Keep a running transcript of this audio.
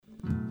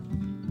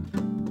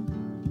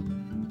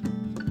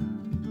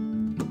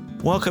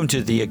Welcome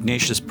to the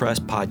Ignatius Press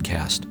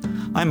podcast.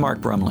 I'm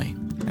Mark Brumley.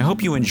 I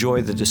hope you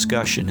enjoy the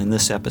discussion in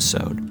this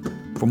episode.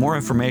 For more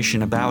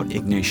information about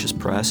Ignatius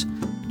Press,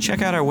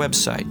 check out our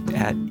website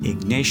at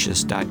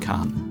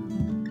ignatius.com.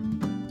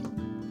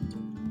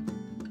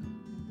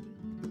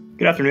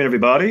 Good afternoon,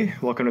 everybody.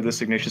 Welcome to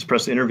this Ignatius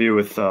Press interview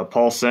with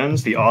Paul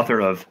Sens, the author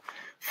of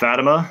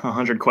Fatima,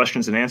 100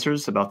 Questions and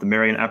Answers about the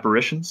Marian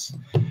Apparitions.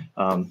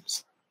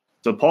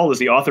 So Paul is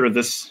the author of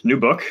this new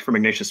book from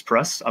Ignatius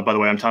Press. By the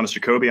way, I'm Thomas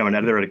Jacoby. I'm an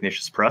editor at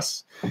Ignatius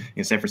Press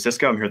in San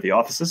Francisco. I'm here at the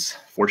offices,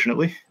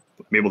 fortunately.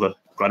 Glad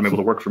I'm able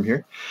to work from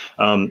here.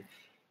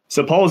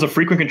 So Paul is a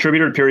frequent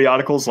contributor to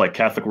periodicals like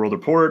Catholic World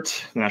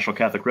Report, the National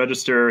Catholic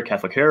Register,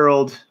 Catholic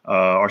Herald,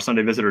 Our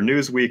Sunday Visitor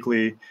News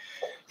Weekly,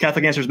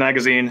 Catholic Answers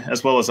Magazine,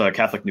 as well as a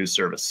Catholic News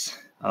Service.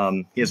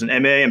 He has an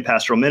MA in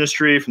Pastoral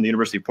Ministry from the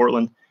University of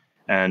Portland,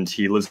 and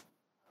he lives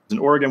in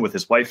Oregon with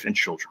his wife and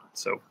children.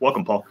 So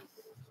welcome, Paul.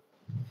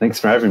 Thanks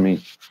for having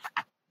me.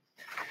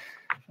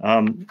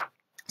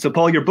 So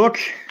Paul, your book,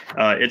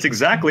 it's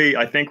exactly,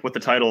 I think, what the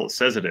title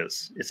says it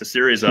is. It's a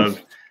series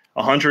of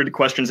 100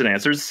 questions and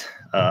answers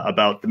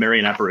about the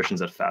Marian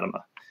apparitions at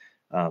Fatima.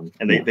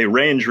 And they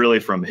range really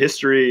from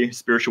history,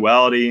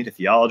 spirituality, to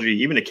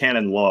theology, even to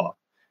canon law,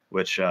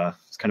 which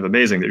is kind of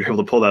amazing that you're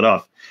able to pull that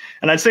off.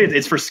 And I'd say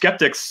it's for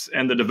skeptics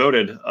and the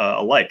devoted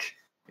alike.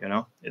 You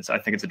know, I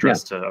think it's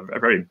addressed to a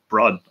very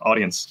broad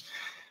audience.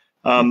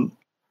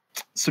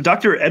 So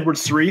Dr. Edward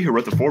Sri, who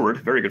wrote the foreword,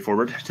 very good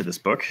foreword to this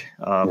book,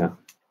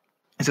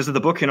 he says that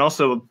the book can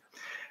also,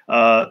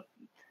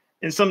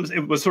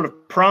 it was sort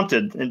of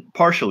prompted, and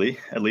partially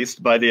at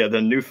least, by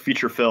the new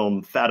feature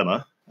film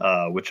Fatima,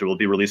 which will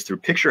be released through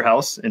Picture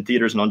House in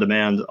theaters and on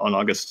demand on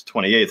August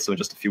 28th, so in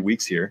just a few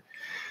weeks here.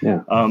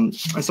 Yeah. And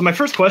so my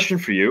first question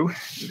for you,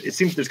 it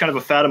seems there's kind of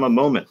a Fatima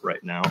moment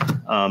right now.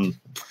 So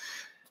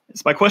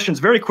my question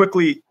is very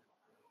quickly,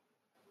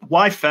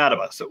 why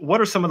Fatima? So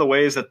what are some of the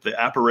ways that the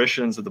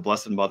apparitions of the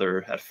Blessed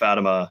Mother at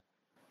Fatima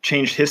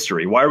changed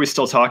history? Why are we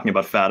still talking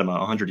about Fatima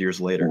 100 years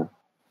later?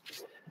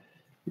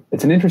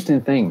 It's an interesting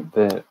thing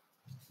that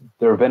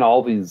there have been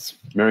all these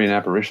Marian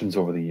apparitions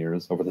over the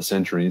years, over the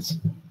centuries,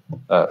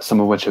 some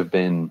of which have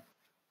been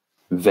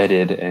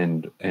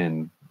vetted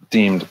and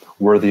deemed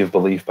worthy of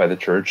belief by the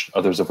church,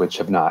 others of which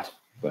have not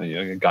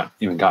even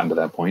gotten to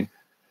that point.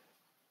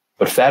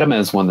 But Fatima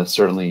is one that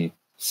certainly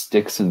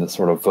sticks in the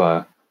sort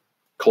of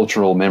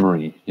cultural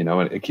memory. You know,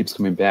 it keeps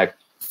coming back.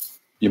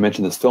 You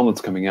mentioned this film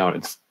that's coming out.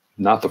 It's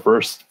not the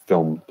first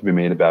film to be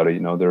made about it. You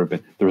know, there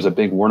was a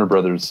big Warner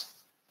Brothers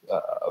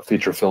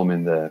feature film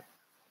in the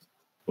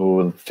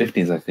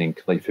 50s, I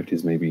think, late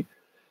 50s maybe.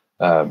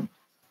 And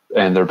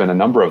there have been a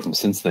number of them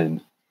since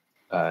then.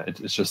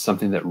 It's just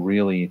something that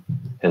really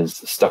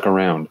has stuck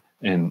around.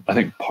 And I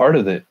think part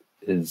of it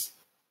is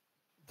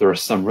there are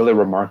some really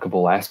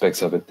remarkable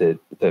aspects of it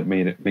that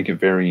make it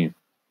very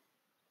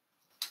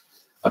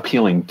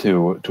appealing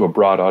to a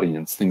broad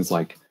audience. Things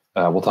like,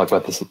 we'll talk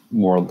about this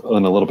more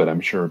in a little bit,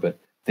 I'm sure, but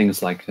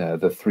things like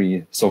the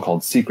three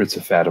so-called secrets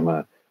of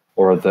Fatima,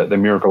 or the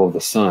miracle of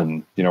the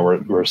sun, you know,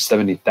 where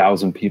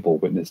 70,000 people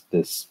witnessed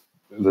this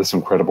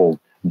incredible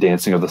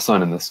dancing of the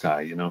sun in the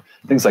sky, you know,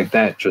 things like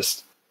that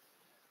just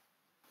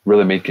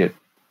really make it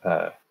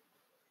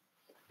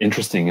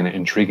interesting and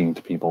intriguing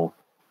to people.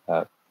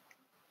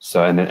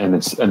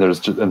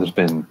 There's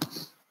been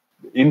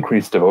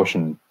increased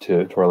devotion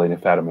to Our Lady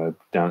of Fatima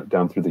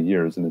down through the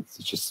years, and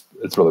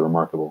it's really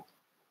remarkable.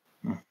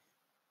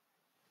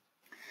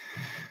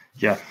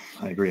 Yeah,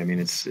 I agree. I mean,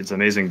 it's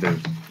amazing how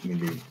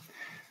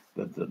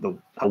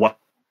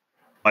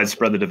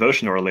widespread the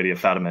devotion to Our Lady of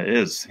Fatima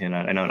is. You know,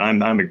 and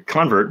I'm a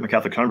convert, I'm a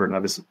Catholic convert, and I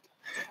was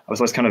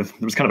always there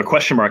was kind of a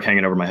question mark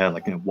hanging over my head,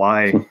 like, you know,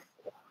 why?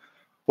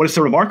 What is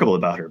so remarkable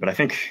about her? But I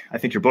think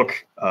your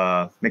book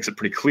makes it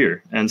pretty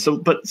clear. And so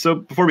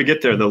before we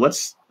get there, though,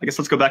 let's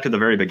go back to the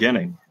very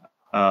beginning.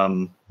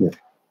 Can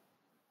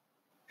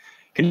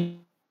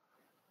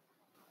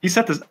you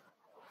set the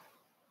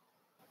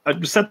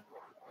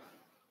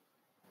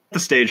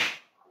stage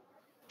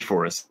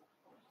for us?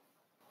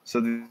 So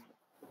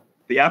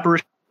the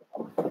apparitions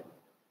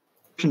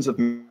of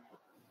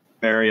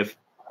Mary of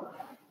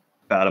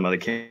Fatima that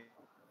came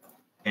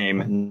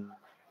in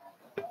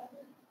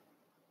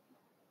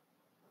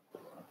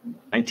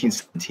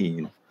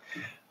 1917,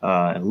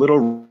 and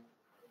little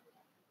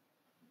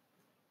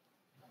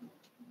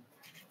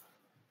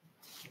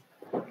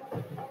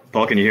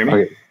Paul, can you hear me?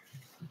 Okay.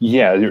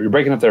 Yeah, you're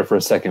breaking up there for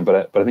a second,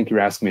 but I think you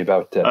were asking me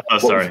about.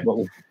 Sorry.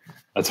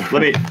 That's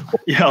right.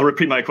 I'll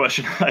repeat my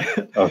question.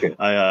 Okay.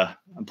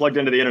 I'm plugged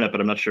into the internet,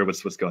 but I'm not sure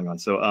what's going on.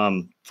 So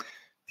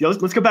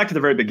let's go back to the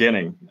very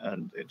beginning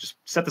and just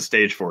set the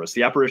stage for us.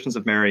 The apparitions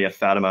of Mary at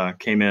Fatima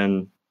came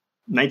in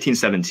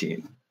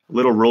 1917, a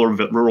little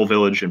rural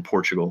village in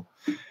Portugal.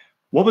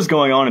 What was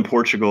going on in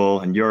Portugal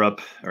and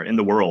Europe, or in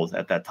the world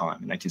at that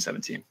time in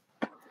 1917?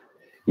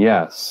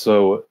 Yeah,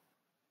 so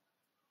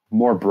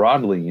more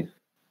broadly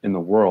in the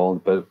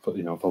world, but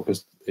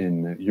focused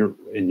in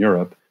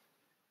Europe,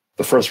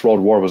 the First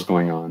World War was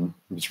going on.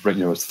 It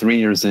was 3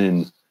 years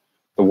in,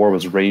 the war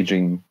was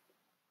raging.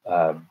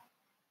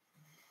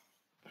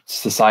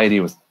 society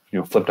was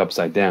flipped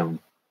upside down.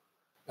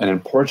 And in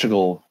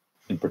Portugal,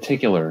 in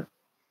particular,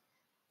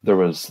 there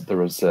was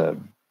a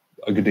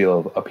good deal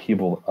of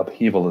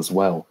upheaval as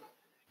well.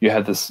 You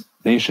had this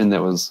nation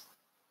that was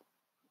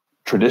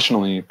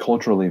traditionally,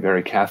 culturally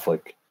very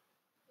Catholic,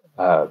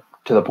 to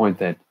the point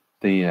that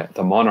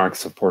the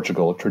monarchs of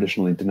Portugal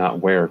traditionally did not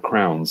wear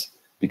crowns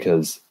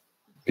because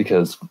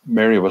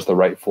Mary was the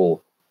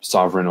rightful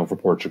sovereign over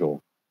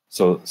Portugal.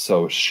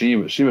 So she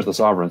was the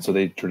sovereign. So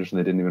they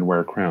traditionally didn't even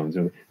wear crowns.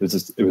 It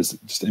was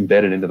just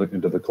embedded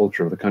into the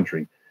culture of the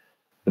country.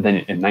 But then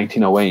in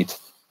 1908,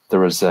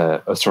 there was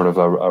a sort of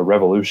a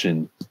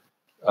revolution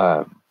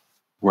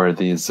where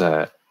these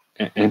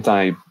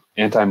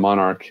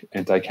anti-monarch,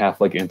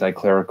 anti-Catholic,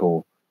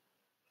 anti-clerical,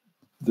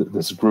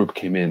 this group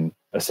came in,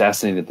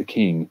 assassinated the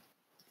king,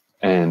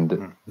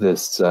 and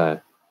this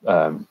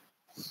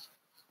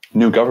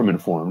new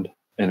government formed,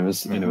 and it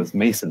was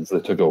Masons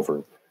that took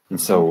over. And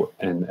so,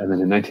 and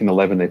then in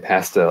 1911 they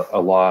passed a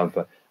law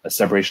of a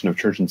separation of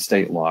church and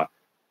state law,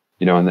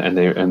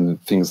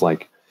 and things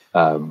like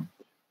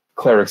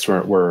clerics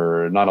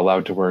were not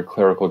allowed to wear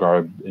clerical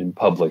garb in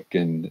public,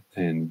 and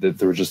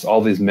there were just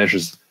all these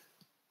measures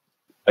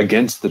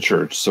against the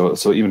church.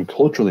 So even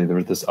culturally there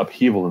was this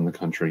upheaval in the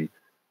country,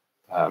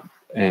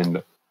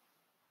 and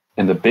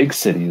in the big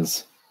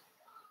cities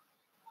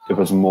there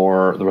was a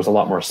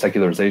lot more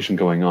secularization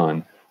going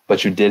on.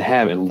 But you did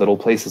have in little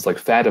places like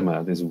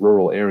Fatima, these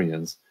rural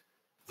areas,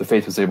 the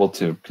faith was able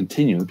to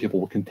continue. People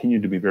will continue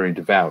to be very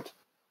devout,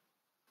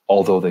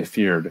 although they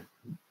feared,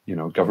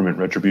 government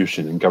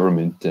retribution and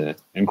government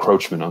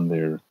encroachment on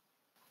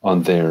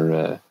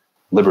their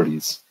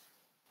liberties.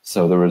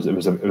 So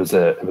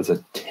it was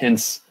a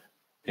tense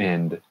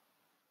and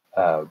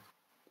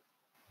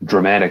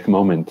dramatic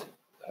moment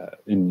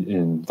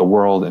in the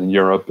world and in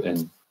Europe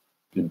and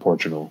in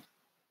Portugal.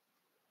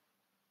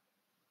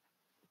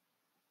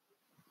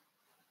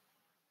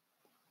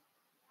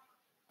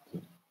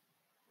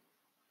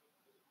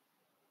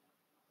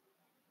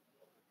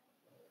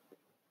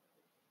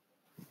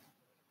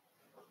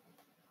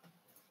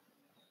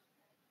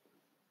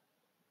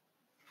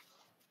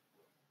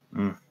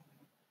 Mm.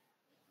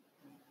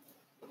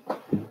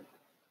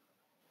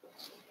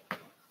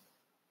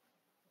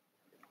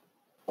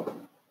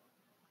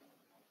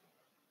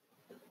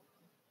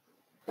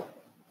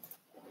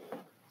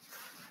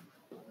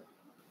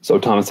 So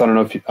Thomas, I don't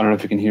know if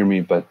you can hear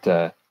me, but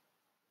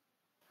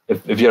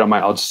if you don't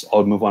mind,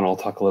 I'll move on. I'll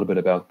talk a little bit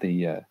about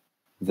the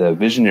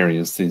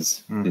visionaries,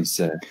 these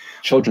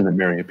children that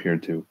Mary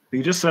appeared to.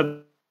 You just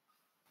said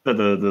that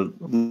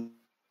the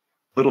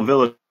little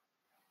villages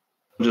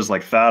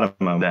like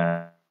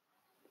Fatima,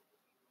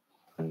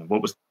 and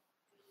what was?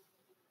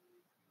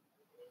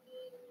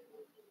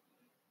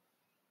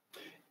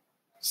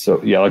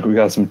 So yeah, like we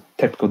got some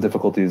technical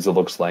difficulties. It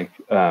looks like.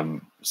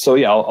 So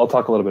yeah, I'll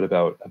talk a little bit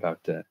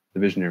about the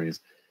visionaries.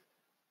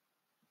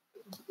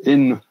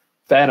 In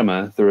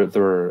Fatima, there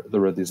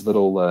were these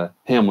little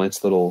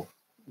hamlets, little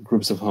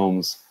groups of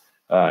homes.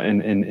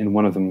 In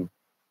one of them,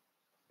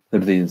 there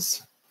were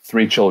these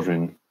 3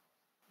 children,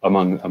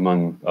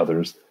 among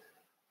others.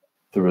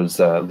 There was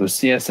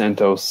Lucia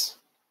Santos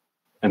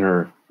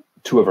and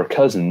 2 of her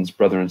cousins,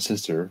 brother and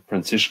sister,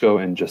 Francisco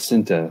and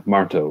Jacinta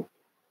Marto.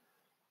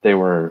 They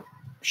were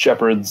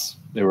shepherds.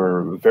 They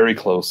were very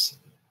close.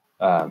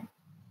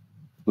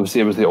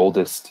 Lucia was the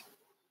oldest,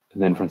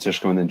 and then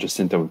Francisco, and then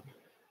Jacinta,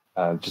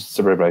 just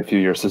separated by a few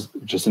years.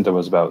 Jacinta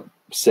was about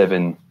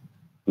 7.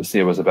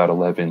 Lucia was about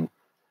 11.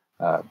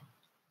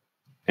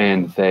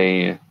 And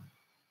they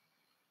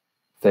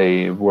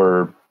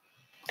were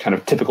kind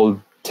of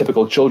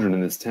typical children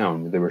in this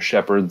town. They were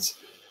shepherds.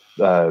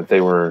 They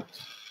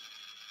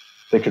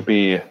could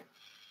be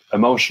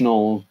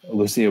emotional.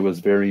 Lucia was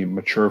very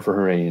mature for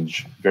her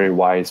age, very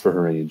wise for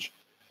her age,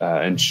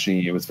 and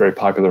she was very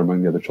popular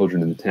among the other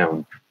children in the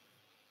town.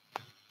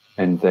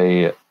 And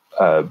there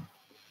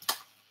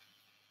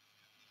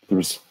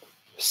was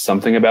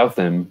something about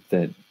them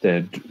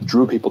that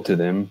drew people to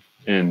them,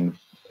 and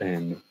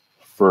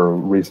for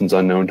reasons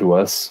unknown to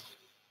us,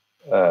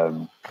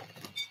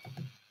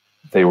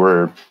 they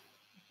were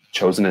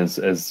chosen as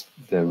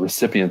the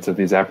recipients of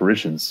these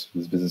apparitions,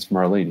 these visits from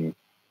Our Lady.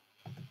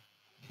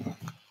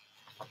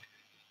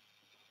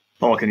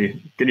 Paul, can you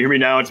hear me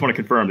now? I just want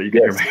to confirm that you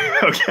can hear me.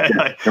 Okay.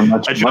 You're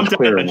much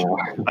clearer now.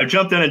 I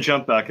jumped in and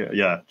jumped back.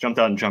 Yeah, jumped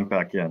out and jumped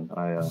back in.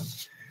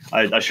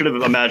 I should have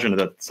imagined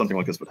that something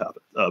like this would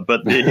happen.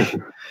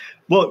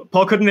 Well,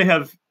 Paul,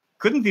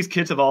 couldn't these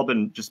kids have all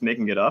been just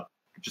making it up,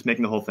 just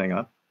making the whole thing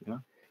up? Yeah.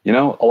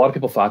 A lot of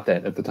people thought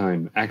that at the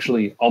time.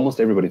 Actually, almost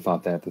everybody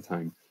thought that at the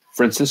time.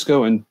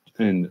 Francisco and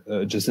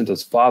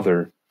Jacinta's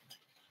father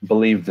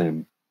believed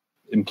them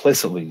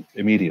implicitly,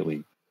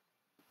 immediately.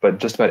 But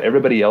just about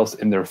everybody else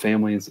in their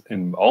families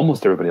and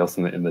almost everybody else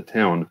in the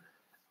town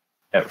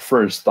at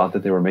first thought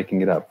that they were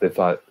making it up. They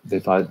thought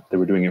they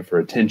were doing it for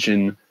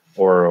attention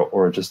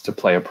or just to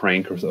play a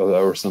prank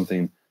or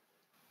something.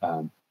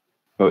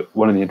 But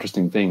one of the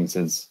interesting things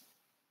is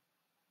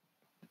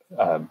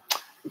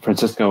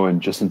Francisco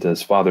and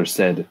Jacinta's father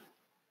said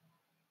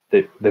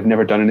they've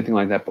never done anything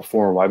like that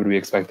before. Why would we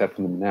expect that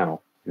from them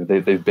now?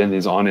 They've been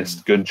these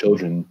honest, good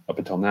children up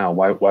until now.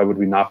 Why would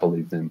we not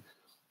believe them?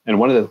 And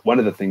one of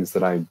the things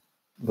that I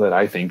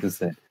think is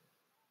that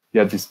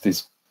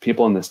these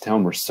people in this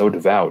town were so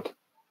devout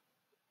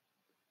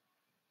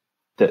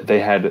that they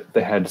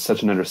had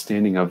such an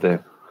understanding of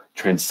the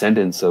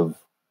transcendence of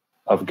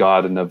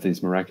God and of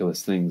these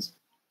miraculous things,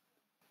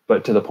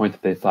 but to the point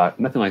that they thought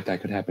nothing like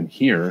that could happen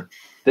here.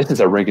 This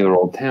is a regular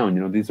old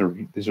town. These are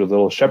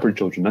little shepherd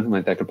children. Nothing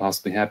like that could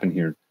possibly happen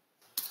here.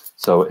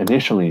 So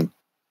initially,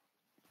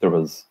 there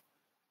was,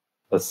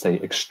 let's say,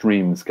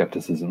 extreme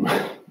skepticism.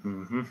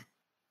 Mm-hmm.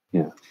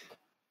 Yeah.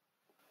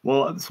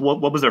 Well, so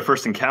what was their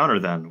first encounter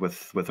then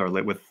with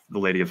the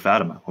Lady of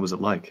Fatima? What was it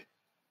like?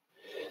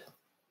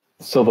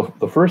 So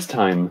the first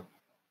time,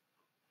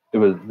 it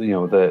was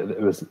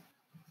it was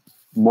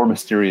more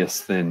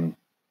mysterious than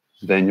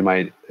you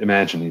might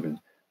imagine. Even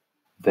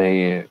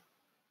they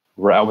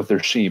were out with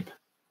their sheep,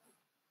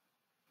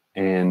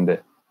 and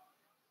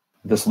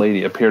this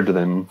lady appeared to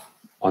them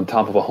on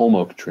top of a holm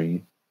oak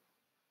tree.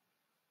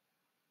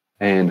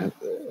 And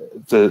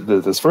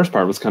this first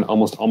part was kind of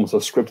almost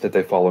a script that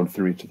they followed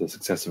through each of the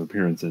successive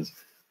appearances,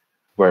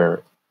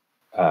 where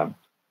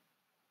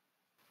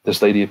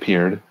this lady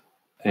appeared,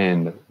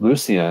 and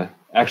Lucia.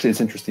 Actually,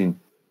 it's interesting.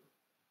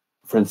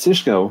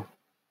 Francisco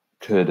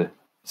could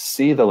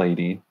see the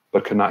lady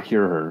but could not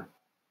hear her.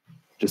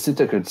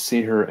 Jacinta could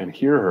see her and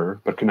hear her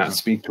but could not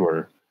speak to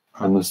her,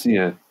 and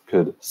Lucia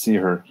could see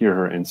her, hear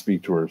her, and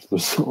speak to her. So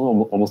there's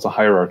almost a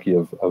hierarchy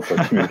of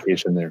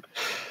communication there.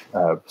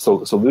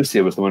 So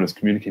Lucia was the one who was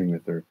communicating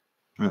with her.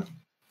 Yeah.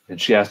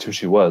 And she asked who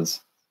she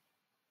was.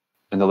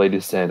 And the lady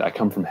said, "I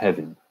come from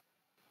heaven."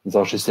 That's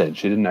all she said.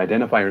 She didn't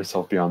identify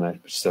herself beyond that.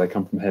 She said, "I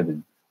come from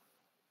heaven."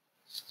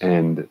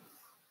 And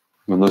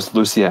when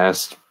Lucia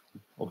asked,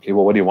 "Okay,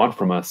 well, what do you want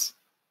from us?"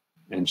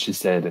 And she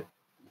said,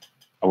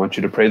 "I want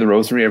you to pray the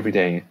rosary every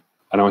day.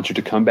 And I want you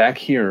to come back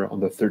here on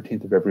the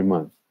 13th of every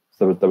month."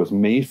 So that was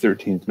May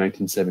 13th,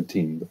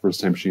 1917, the first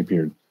time she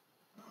appeared,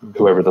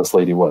 whoever this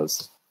lady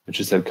was. And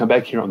she said, "Come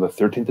back here on the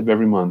 13th of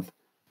every month,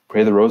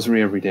 pray the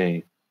rosary every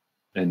day,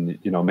 and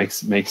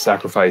make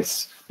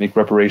sacrifice, make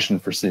reparation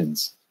for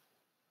sins."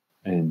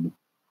 And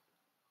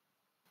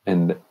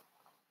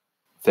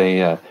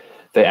they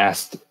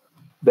asked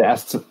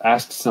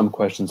some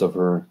questions of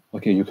her.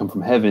 "Okay, you come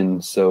from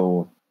heaven,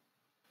 so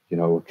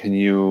can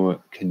you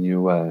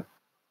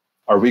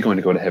are we going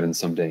to go to heaven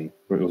someday?"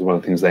 It was one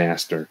of the things they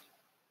asked her.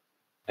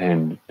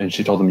 And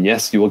she told them,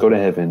 "Yes, you will go to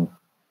heaven,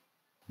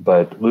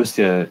 but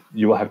Lucia,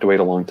 you will have to wait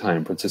a long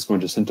time. Francisco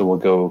and Jacinta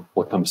will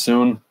come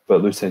soon,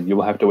 but Lucia, you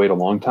will have to wait a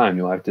long time.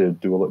 You'll have to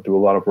do a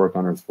lot of work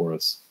on earth for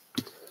us."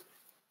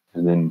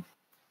 And then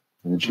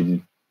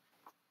she,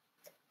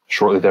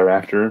 shortly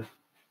thereafter,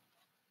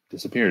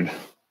 disappeared.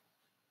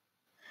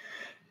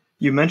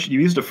 You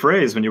used a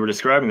phrase when you were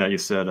describing that. You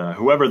said,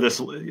 "Whoever this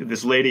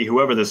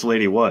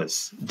lady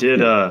was."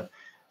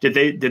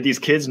 Did these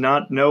kids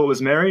not know it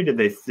was Mary? Did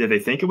they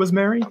think it was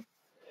Mary?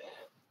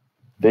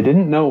 They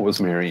didn't know it was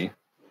Mary.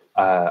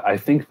 I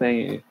think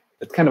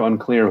it's kind of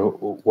unclear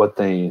what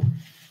they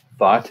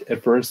thought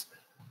at first.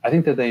 I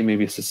think that they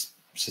maybe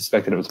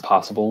suspected it was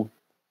possible,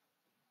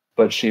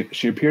 but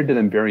she appeared to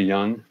them very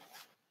young.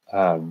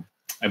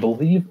 I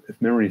believe,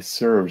 if memory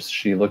serves,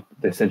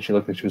 they said she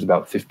looked like she was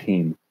about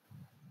 15.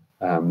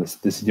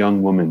 This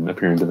young woman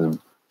appearing to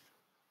them,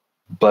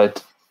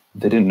 but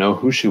they didn't know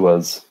who she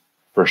was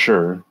for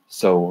sure.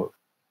 So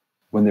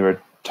when they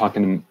were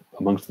talking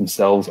amongst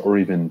themselves, or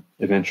even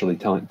eventually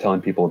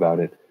telling people about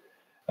it,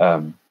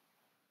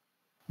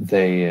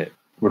 they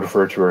would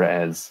refer to her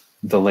as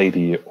the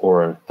lady,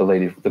 or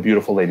the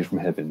beautiful lady from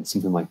heaven,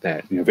 something like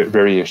that.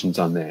 Variations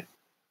on that.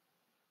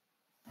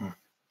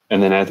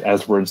 And then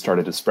as word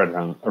started to spread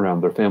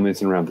around their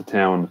families and around the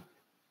town,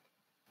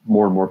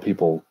 more and more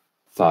people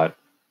thought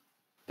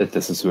that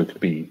this is who it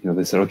could be.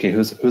 They said, "Okay,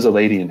 who's a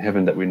lady in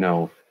heaven that we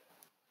know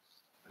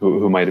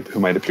who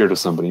might appear to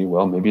somebody?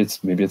 Well, maybe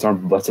it's our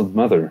Blessed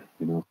Mother."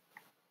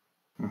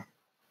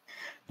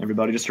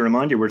 Everybody, just to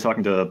remind you, we're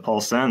talking to Paul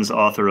Sens,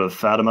 author of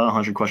Fatima: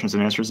 100 Questions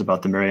and Answers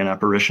about the Marian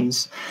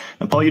Apparitions.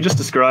 And Paul, you just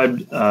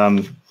described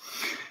kind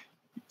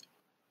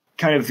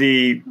of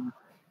the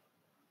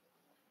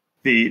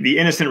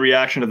innocent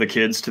reaction of the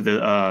kids to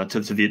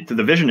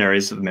the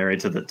visionaries of Mary,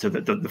 to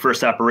the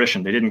first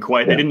apparition. They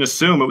didn't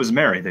assume it was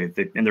Mary.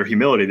 They in their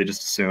humility, they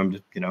just assumed,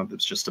 it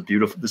was just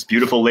this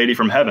beautiful lady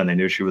from heaven. They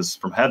knew she was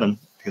from heaven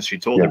because she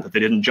told them, but they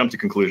didn't jump to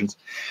conclusions.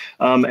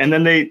 And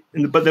then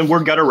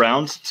word got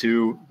around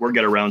to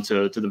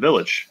the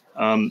village.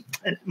 And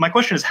my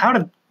question is, how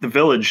did the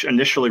village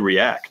initially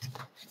react?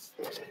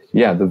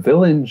 Yeah, the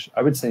village,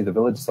 I would say the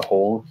village as a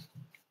whole,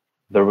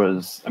 there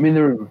was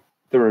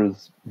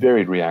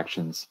varied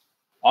reactions.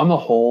 On the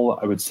whole,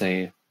 I would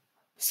say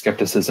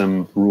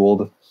skepticism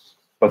ruled,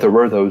 but there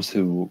were those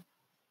who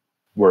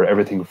were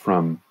everything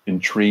from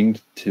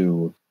intrigued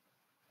to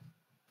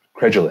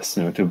credulous,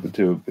 to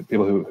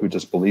people who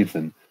just believed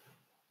them.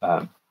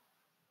 But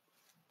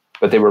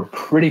they were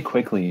pretty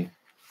quickly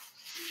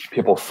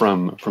people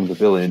from the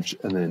village,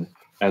 and then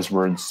as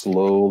word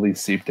slowly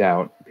seeped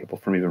out, people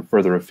from even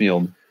further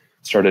afield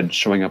started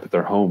showing up at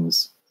their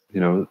homes,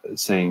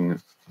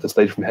 saying, "This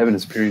lady from heaven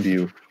is appearing to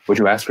you. Would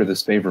you ask her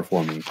this favor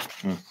for me?"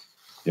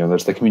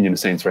 There's the communion of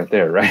saints right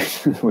there,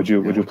 right? Would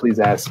you please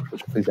ask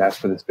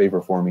for this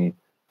favor for me?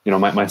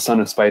 My son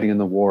is fighting in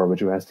the war.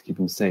 Would you ask to keep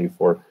him safe?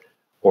 Or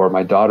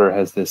my daughter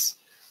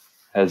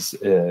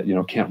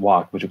can't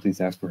walk. Would you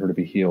please ask for her to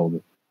be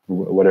healed?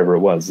 Whatever it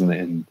was.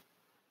 And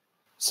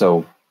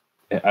so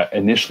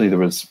initially there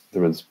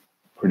was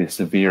pretty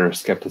severe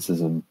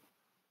skepticism,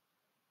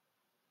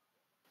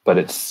 but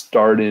it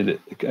started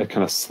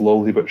kind of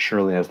slowly but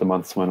surely as the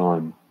months went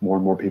on. More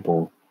and more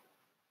people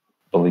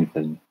believed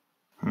in.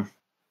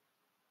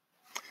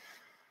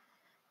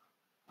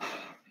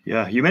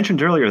 Yeah, you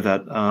mentioned earlier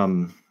that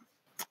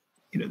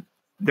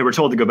they were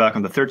told to go back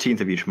on the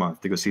 13th of each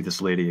month to go see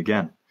this lady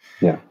again.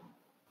 Yeah.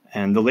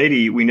 And the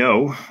lady, we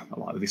know,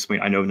 at least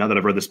I know now that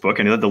I've read this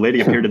book, I know that the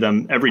lady appeared to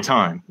them every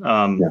time,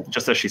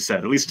 just as she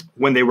said, at least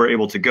when they were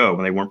able to go,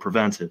 when they weren't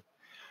prevented.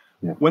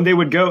 Yeah. When they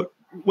would go,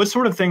 what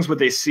sort of things would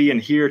they see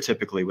and hear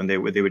typically when they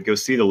would go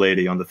see the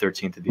lady on the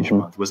 13th of each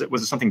month? Was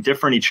it something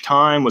different each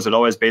time? Was it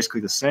always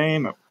basically the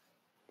same?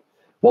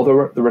 Well,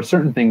 there were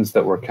certain things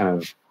that were kind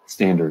of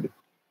standard.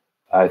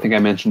 I think I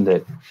mentioned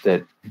that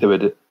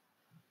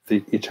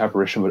each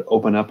apparition would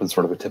open up in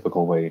sort of a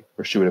typical way,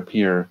 where she would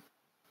appear,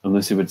 and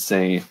Lucy would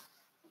say,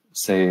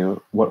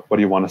 what do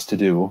you want us to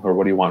do, or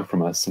what do you want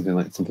from us,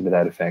 something to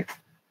that effect.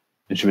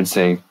 And she would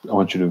say, I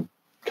want you to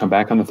come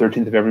back on the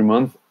 13th of every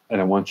month,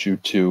 and I want you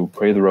to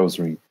pray the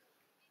rosary.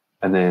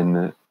 And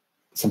then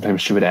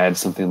sometimes she would add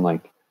something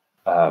like,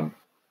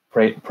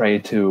 pray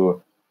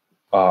to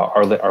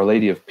Our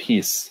Lady of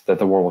Peace, that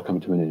the war will come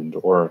to an end.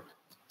 Or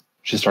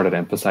she started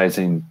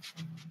emphasizing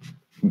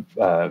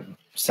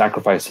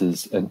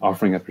sacrifices and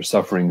offering up your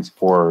sufferings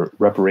for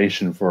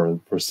reparation for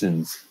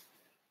sins.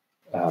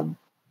 And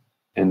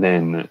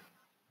then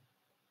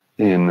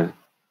in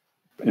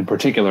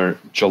particular,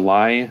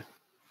 July,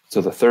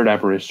 so the third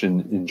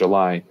apparition in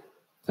July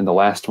and the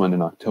last one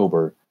in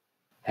October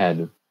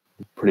had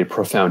pretty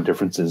profound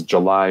differences.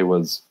 July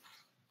was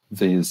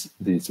these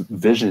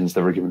visions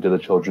that were given to the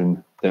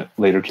children that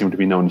later came to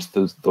be known as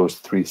those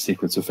three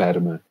secrets of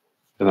Fatima.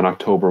 And then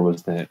October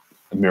was the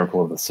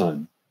miracle of the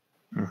sun.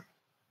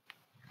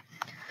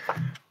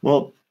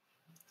 Well,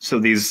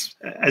 so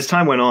as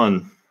time went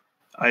on,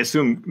 I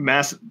assume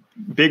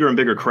bigger and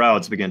bigger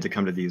crowds began to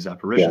come to these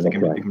apparitions,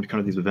 began to come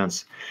to these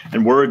events.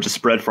 And word just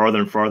spread farther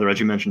and farther, as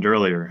you mentioned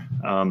earlier.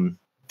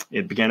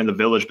 It began in the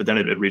village, but then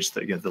it reached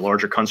the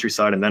larger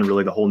countryside, and then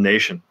really the whole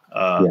nation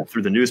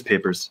through the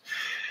newspapers.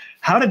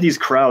 How did these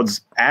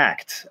crowds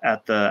act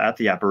at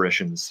the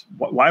apparitions?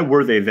 Why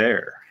were they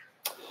there?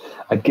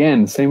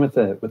 Again, same with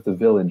the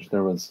village.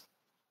 There was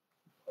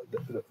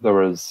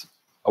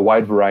a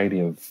wide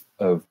variety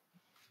of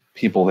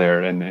people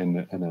there, and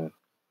a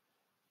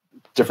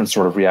different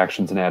sort of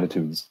reactions and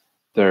attitudes.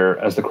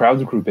 As the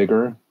crowds grew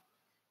bigger,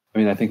 I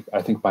mean, I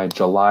think by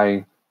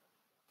July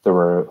there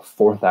were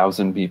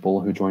 4,000 people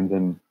who joined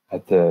them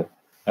at the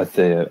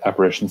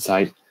apparition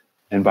site,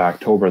 and by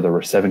October there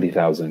were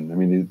 70,000. I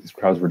mean, these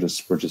crowds were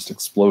just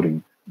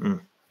exploding.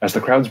 As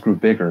the crowds grew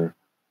bigger,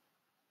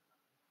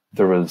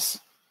 there was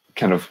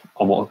kind of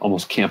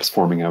almost camps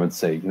forming, I would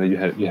say.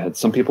 You had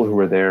some people who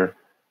were there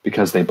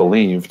because they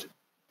believed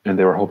and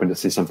they were hoping to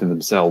see something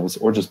themselves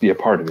or just be a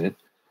part of it.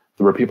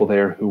 There were people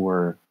there who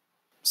were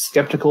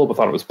skeptical but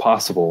thought it was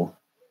possible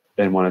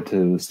and wanted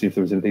to see if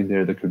there was anything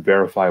there that could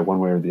verify one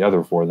way or the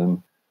other for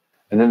them.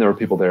 And then there were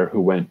people there who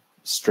went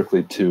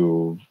strictly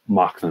to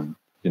mock them.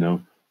 There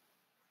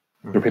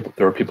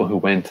were people who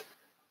went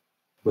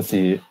with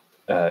the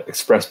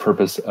express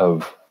purpose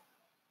of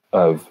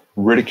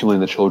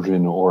ridiculing the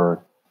children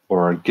or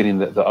getting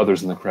the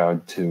others in the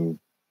crowd to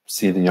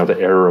see the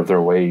error of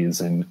their ways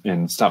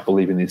and stop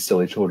believing these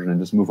silly children and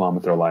just move on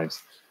with their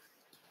lives.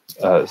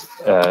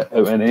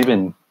 And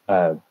even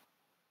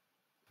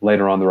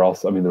later on, there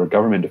were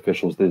government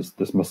officials. There's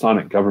this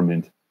Masonic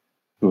government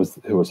who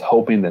was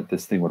hoping that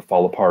this thing would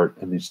fall apart,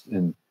 and these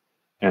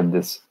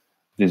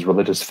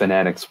religious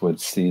fanatics would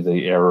see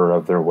the error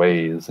of their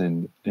ways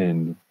and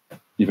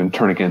even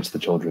turn against the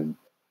children.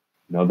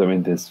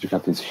 You've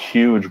got these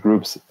huge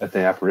groups at the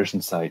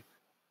apparition site.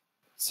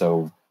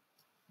 So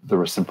there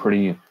were some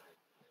pretty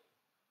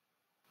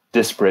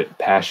disparate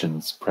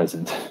passions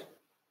present.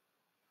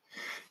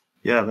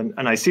 Yeah,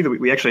 and I see that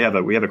we actually have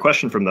a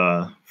question from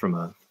a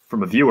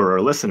viewer or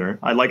a listener.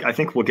 I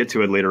think we'll get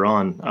to it later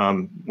on.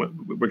 We're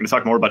going to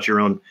talk more about your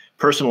own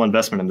personal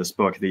investment in this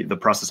book, the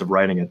process of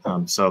writing it.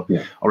 I'll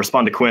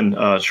respond to Quinn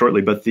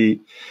shortly. But you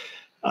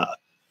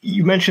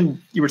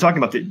were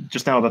talking about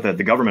just now about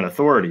the government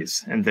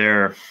authorities and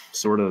their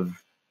sort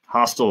of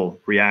hostile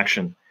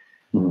reaction.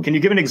 Mm-hmm. Can you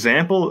give an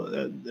example,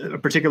 a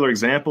particular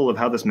example of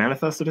how this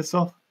manifested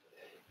itself?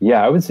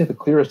 Yeah, I would say the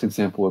clearest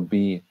example would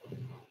be,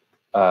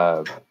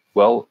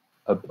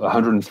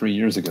 103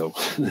 years ago,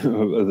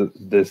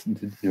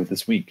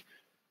 this week,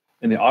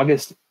 in the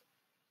August,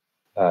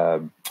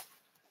 the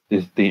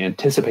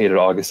anticipated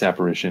August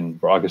apparition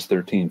for August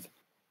 13th,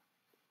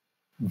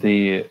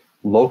 the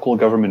local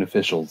government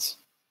officials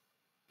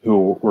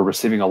who were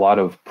receiving a lot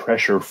of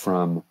pressure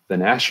from the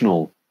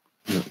national,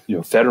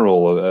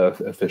 federal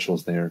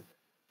officials there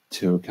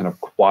to kind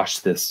of quash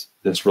this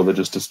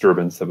religious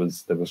disturbance that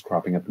was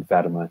cropping up in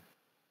Fatima.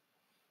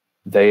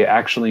 They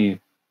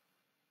actually,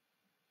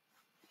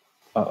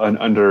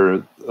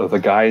 under the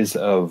guise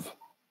of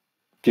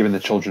giving the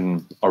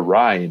children a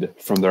ride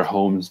from their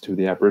homes to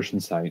the apparition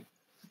site,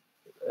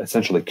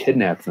 essentially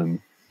kidnapped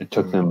them and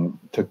took them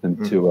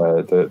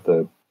to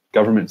the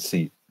government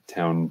seat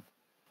town,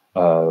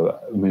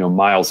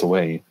 miles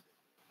away,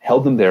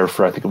 held them there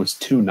for, I think it was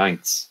 2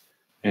 nights,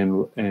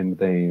 and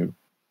they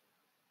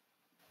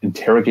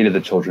interrogated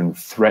the children,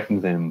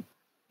 threatened them.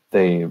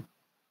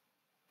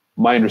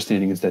 My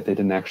understanding is that they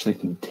didn't actually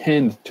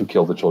intend to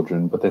kill the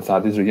children, but they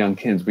thought, these are young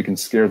kids, we can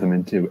scare them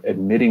into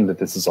admitting that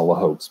this is all a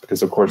hoax.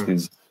 Because, of course,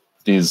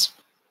 these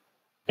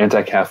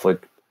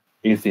anti-Catholic,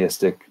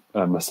 atheistic,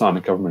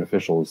 Masonic government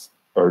officials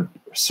are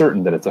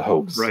certain that it's a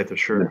hoax. Right, they're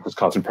sure. It's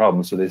causing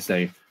problems. So they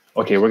say,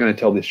 okay, we're going to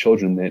tell these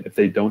children that if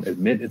they don't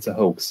admit it's a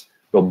hoax,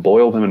 we'll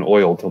boil them in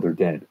oil till they're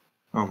dead.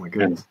 Oh, my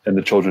goodness. And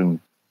the children,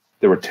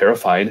 they were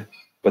terrified,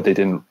 but they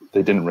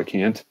didn't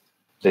recant.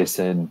 They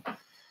said,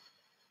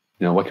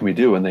 what can we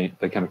do? And they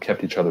kind of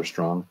kept each other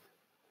strong.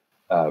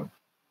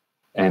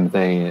 And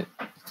they,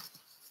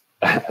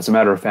 as a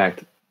matter of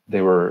fact,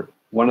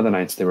 one of the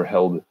nights they were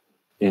held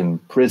in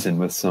prison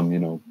with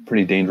some,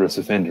 pretty dangerous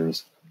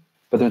offenders.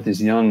 But they're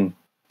these young,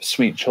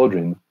 sweet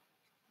children.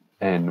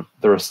 And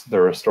there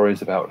are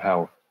stories about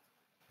how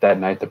that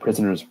night the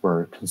prisoners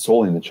were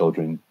consoling the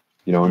children,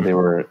 and they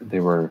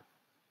were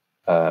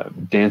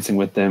dancing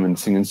with them and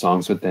singing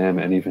songs with them.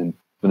 And even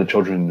when the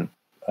children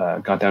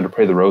got down to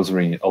pray the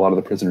rosary, a lot of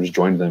the prisoners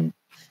joined them.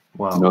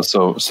 Wow.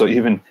 So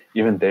even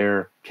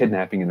their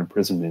kidnapping and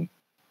imprisonment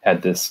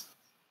had this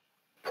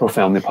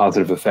profoundly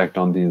positive effect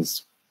on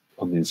these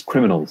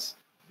criminals.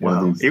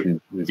 Wow.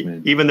 These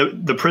men.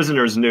 Even the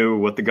prisoners knew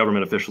what the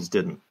government officials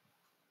didn't.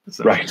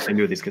 So right. They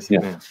knew these kids.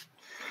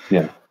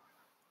 Yeah.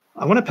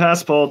 I want to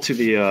pass, Paul,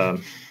 to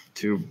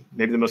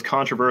maybe the most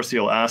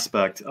controversial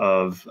aspect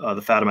of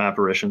the Fatima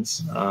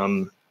apparitions.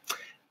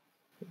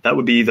 That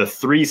would be the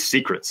 3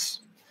 secrets.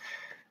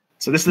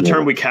 So this is the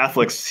term we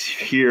Catholics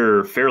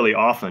hear fairly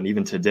often,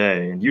 even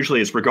today, and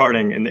usually it's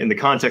regarding in the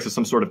context of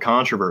some sort of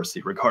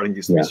controversy regarding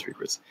these 3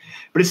 secrets.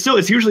 But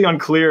it's usually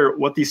unclear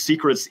what these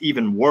secrets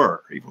even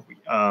were.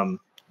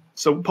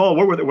 So, Paul,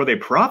 what were they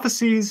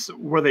prophecies?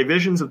 Were they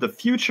visions of the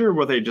future?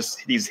 Were they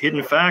just these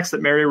hidden facts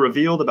that Mary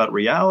revealed about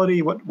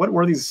reality? What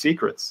were these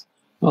secrets?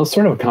 Well, it's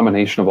sort of a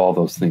combination of all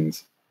those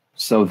things.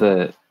 So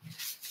the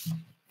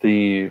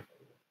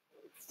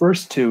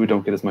first 2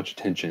 don't get as much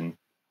attention.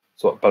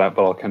 So, but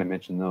I'll kind of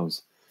mention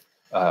those.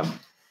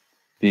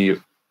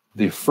 The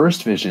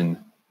first secret,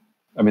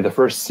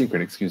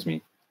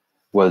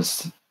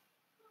 was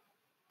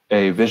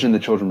a vision the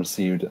children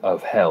received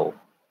of hell.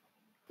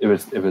 When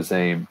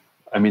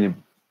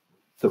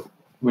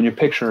you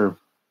picture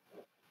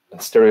a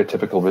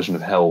stereotypical vision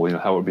of hell,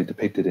 how it would be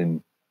depicted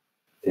in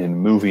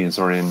movies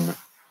or in,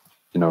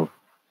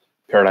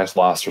 Paradise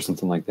Lost or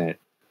something like that.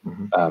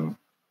 Mm-hmm.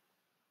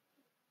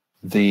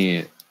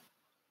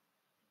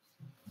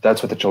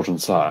 That's what the children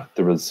saw.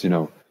 There was,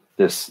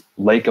 this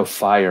lake of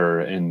fire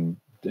and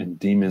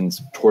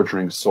demons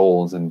torturing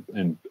souls and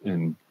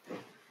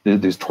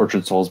these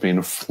tortured souls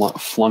being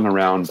flung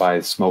around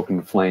by smoke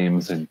and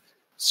flames and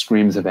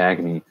screams of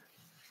agony.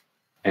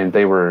 And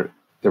they were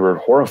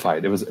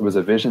horrified. It was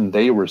a vision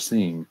they were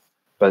seeing,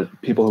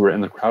 but people who were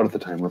in the crowd at the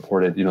time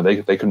reported,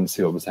 they couldn't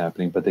see what was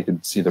happening, but they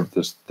could see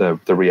the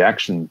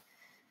reaction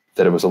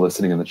that it was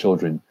eliciting in the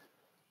children.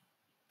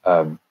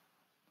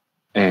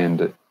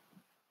 And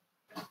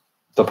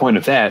the point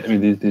of that,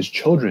 these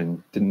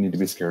children didn't need to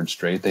be scared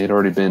straight. They had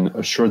already been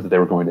assured that they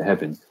were going to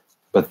heaven,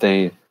 but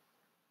they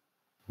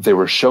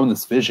were shown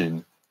this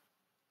vision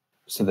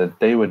so that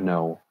they would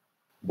know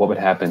what would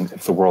happen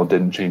if the world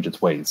didn't change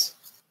its ways,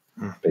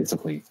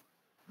 basically.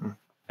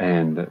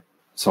 And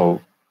so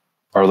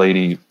Our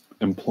Lady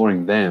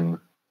imploring them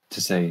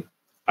to say,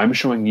 I'm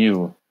showing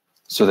you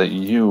so that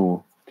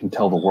you can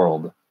tell the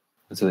world,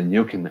 and so that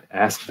you can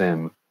ask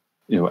them,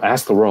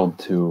 ask the world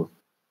to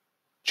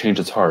change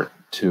its heart,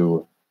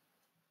 to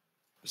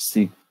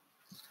seek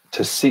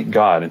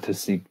God and to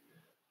seek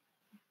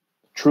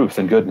truth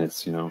and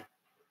goodness, Well,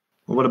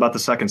 what about the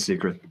second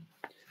secret?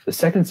 The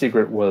second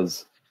secret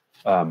was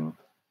a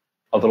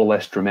little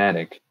less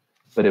dramatic,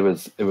 but it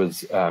was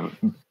Our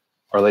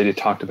Lady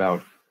talked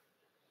about.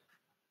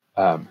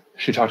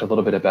 She talked a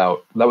little bit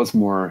about that was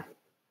more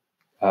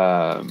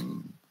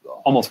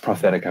almost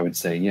prophetic, I would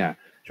say. Yeah,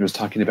 she was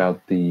talking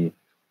about the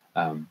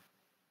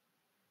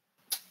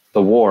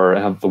war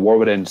and how the war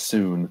would end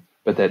soon,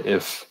 but that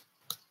if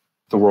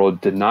the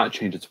world did not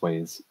change its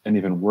ways, an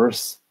even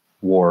worse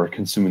war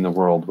consuming the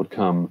world would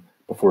come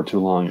before too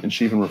long. And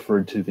she even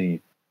referred to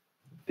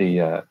that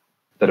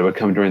it would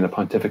come during the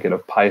pontificate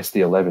of Pius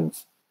XI,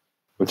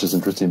 which is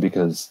interesting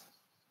because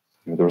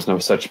there was no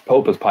such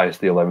pope as Pius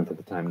XI at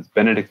the time.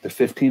 Benedict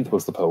XV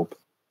was the pope,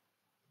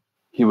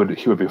 he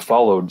would be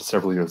followed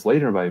several years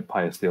later by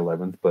Pius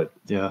XI, but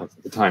Yeah.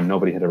 at the time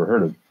nobody had ever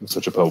heard of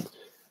such a pope.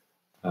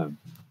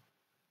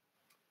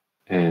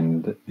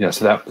 And yeah,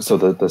 so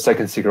the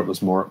second secret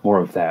was more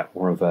of that,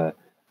 more of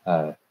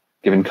a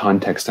giving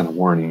context and a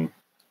warning.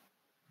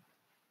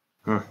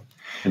 Huh.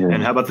 And then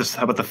And how about this?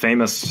 How about the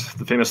famous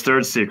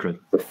third secret?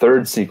 the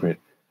third secret,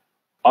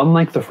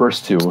 unlike the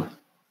first two,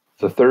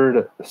 the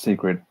third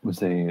secret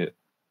was a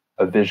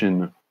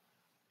vision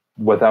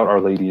without Our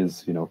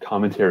Lady's,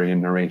 commentary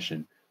and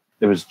narration.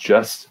 It was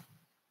just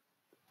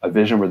a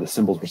vision where the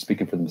symbols were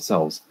speaking for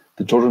themselves.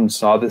 The children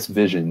saw this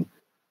vision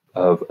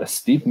of a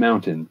steep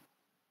mountain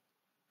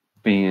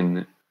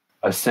being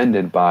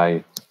ascended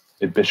by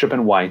a bishop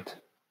in white,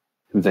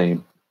 who they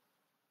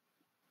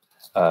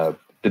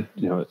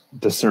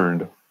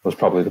discerned was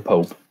probably the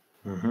Pope,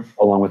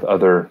 along with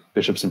other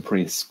bishops and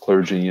priests,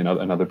 clergy, and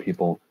other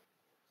people.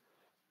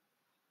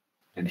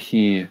 And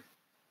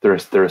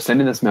they're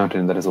ascending this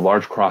mountain that has a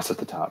large cross at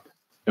the top.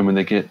 And when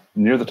they get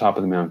near the top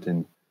of the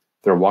mountain,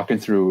 they're walking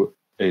through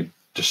a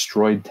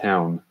destroyed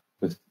town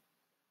with,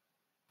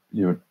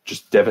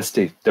 just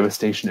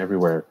devastation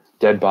everywhere,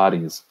 dead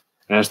bodies.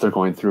 And as they're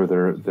going through,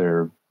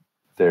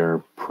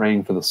 they're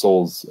praying for the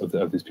souls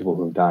of these people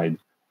who have died.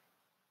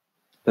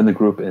 Then the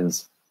group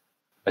is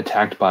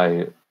attacked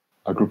by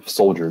a group of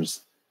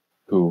soldiers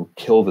who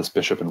kill this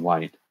bishop in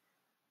white.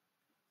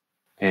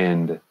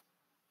 And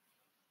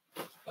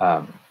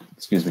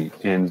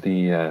and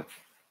the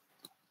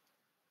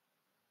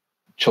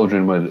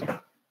children would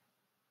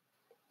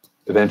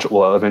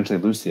eventually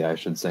Lucia, I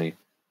should say,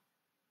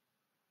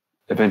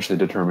 eventually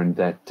determined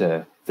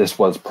that this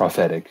was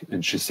prophetic,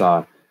 and she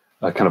saw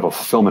a kind of a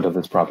fulfillment of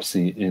this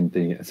prophecy in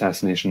the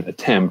assassination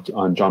attempt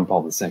on John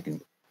Paul II.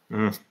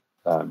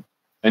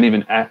 And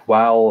even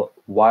while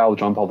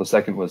John Paul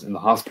II was in the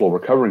hospital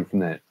recovering from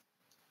that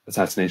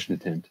assassination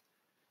attempt,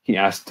 he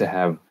asked to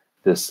have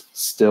this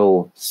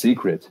still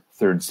secret,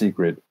 third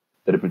secret,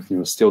 that had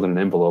been sealed in an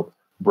envelope,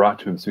 brought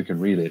to him so he could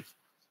read it.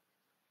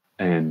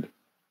 And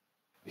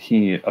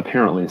he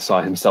apparently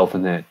saw himself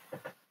in that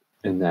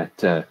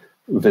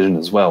vision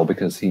as well,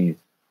 because he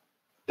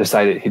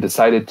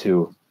decided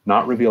to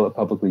not reveal it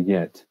publicly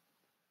yet,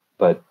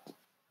 but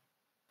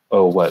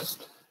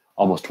almost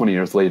 20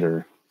 years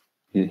later,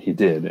 he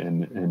did,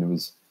 and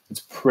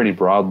it's pretty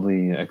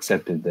broadly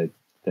accepted that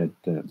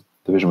the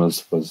vision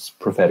was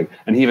prophetic.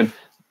 And even,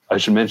 I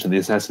should mention, the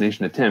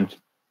assassination attempt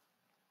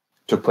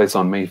took place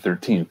on May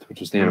 13th, which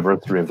was the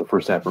anniversary of the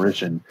first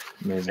apparition.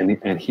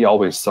 And he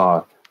always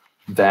saw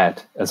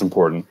that as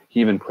important. He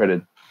even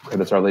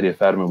credits Our Lady of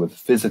Fatima with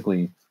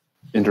physically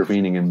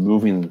intervening and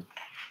moving,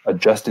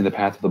 adjusting the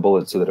path of the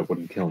bullet so that it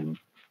wouldn't kill him.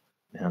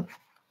 Yeah.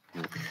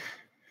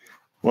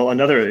 Well,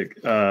 another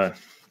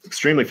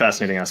extremely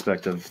fascinating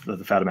aspect of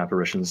the Fatima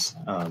apparitions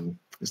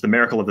is the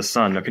miracle of the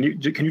sun. Now, can you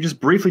just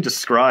briefly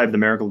describe the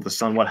miracle of the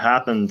sun? What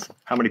happened?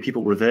 How many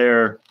people were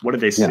there? What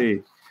did they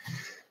see?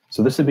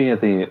 So this would be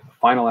at the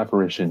final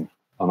apparition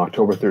on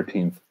October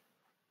 13th.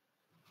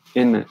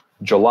 In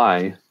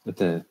July, at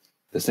the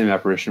same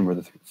apparition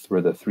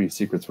where the three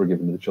secrets were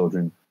given to the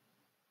children,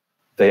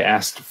 they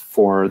asked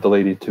for the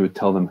lady to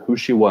tell them who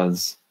she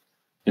was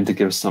and to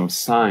give some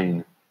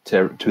sign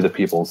to the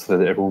people so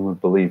that everyone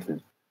would believe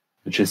them.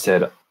 And she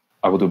said,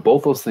 "I will do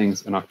both those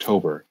things in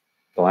October.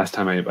 The last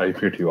time I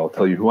appear to you, I'll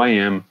tell you who I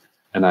am,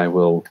 and I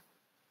will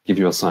give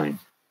you a sign."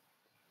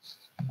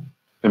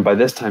 And by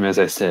this time, as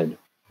I said,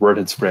 word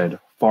had spread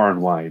far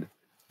and wide.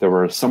 There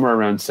were somewhere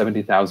around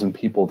 70,000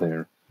 people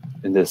there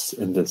in this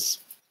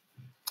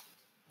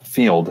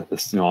field,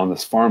 on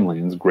this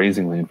farmland,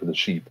 grazing land for the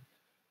sheep.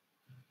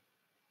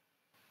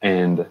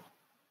 And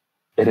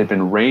it had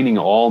been raining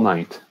all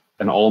night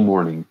and all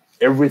morning.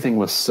 Everything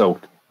was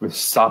soaked. It was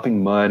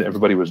sopping mud.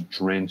 Everybody was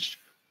drenched.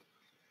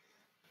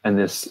 And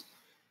this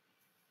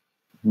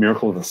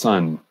miracle of the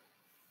sun,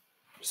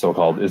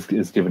 so-called,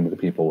 is given to the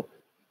people,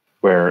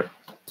 where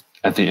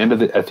at the end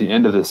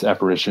of this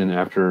apparition,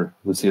 after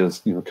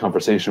Lucia's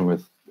conversation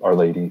with Our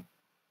Lady,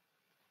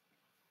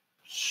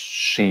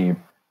 she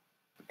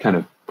kind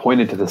of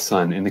pointed to the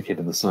sun,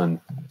 indicated the sun,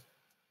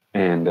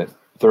 and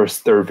there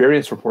are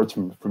various reports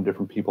from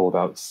different people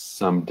about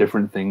some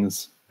different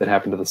things that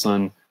happened to the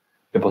sun.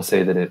 People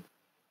say that it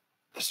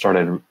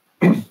started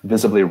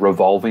visibly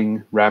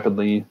revolving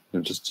rapidly,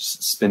 just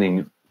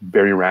spinning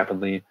very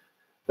rapidly,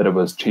 that it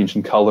was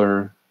changing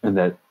color, and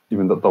that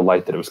even the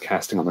light that it was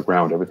casting on the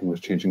ground, everything was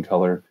changing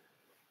color.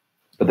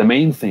 But the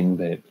main thing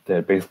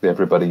that basically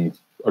everybody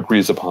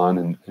agrees upon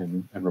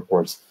and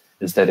reports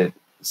is that it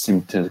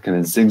seemed to kind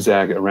of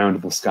zigzag around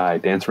in the sky,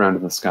 dance around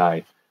in the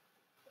sky.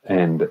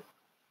 And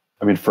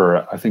I mean,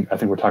 I think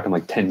we're talking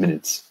like 10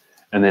 minutes.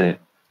 And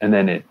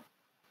then it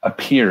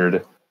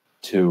appeared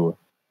to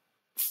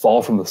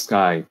fall from the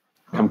sky,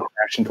 come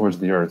crashing towards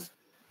the earth.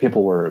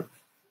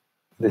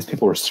 These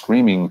people were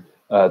screaming.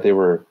 They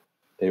were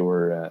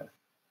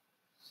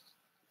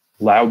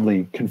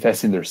loudly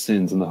confessing their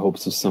sins in the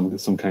hopes of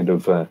some kind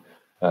of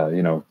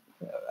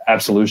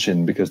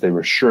absolution, because they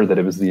were sure that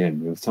it was the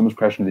end. If someone's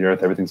crashing to the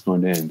earth, everything's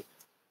going to end.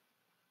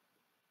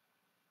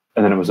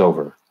 and then it was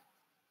over.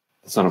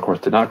 The sun, of course,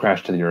 did not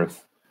crash to the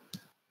earth,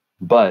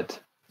 but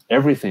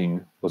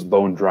everything was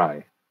bone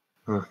dry.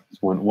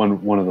 It's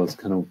one of those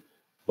kind of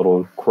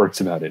little quirks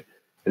about it.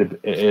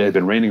 It had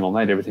been raining all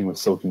night. Everything was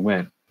soaking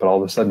wet, but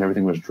all of a sudden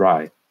everything was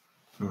dry.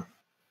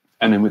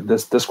 And then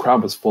this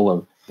crowd was full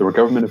of, there were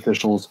government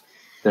officials,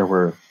 there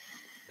were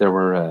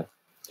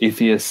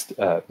atheist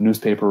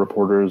newspaper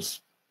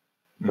reporters,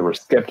 there were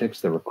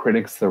skeptics, there were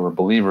critics, there were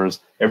believers.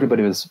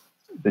 Everybody was,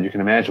 that you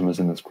can imagine, was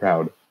in this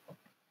crowd,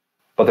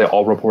 but they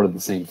all reported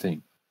the same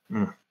thing.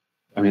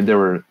 I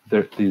mean,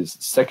 these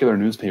secular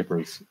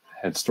newspapers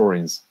had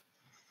stories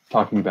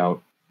talking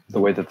about the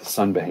way that the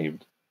sun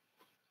behaved,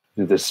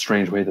 this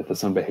strange way that the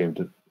sun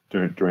behaved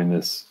during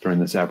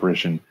this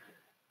apparition,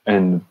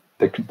 and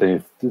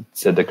they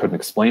said they couldn't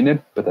explain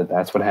it, but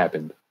that's what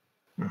happened.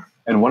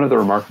 And one of the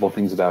remarkable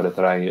things about it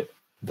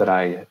that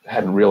I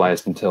hadn't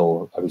realized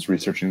until I was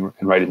researching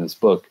and writing this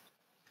book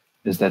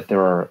is that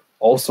there are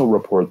also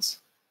reports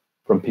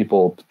from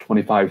people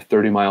 25,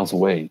 30 miles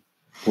away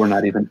who are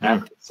not even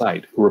at the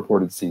site who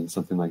reported seeing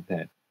something like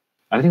that.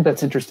 I think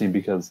that's interesting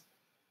because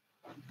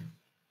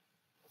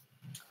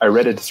I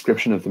read a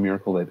description of the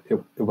miracle that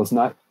it was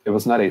not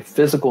a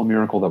physical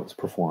miracle that was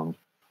performed.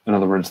 In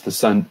other words, the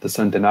sun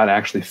did not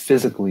actually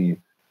physically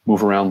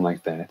move around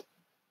like that.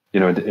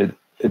 It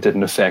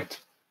didn't affect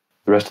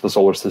the rest of the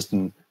solar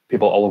system.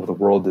 People all over the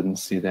world didn't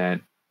see that.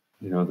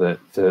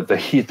 The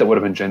heat that would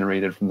have been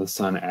generated from the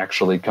sun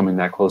actually coming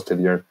that close to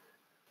the earth,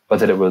 but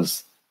that it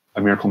was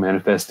a miracle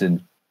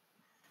manifested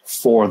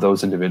for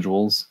those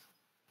individuals,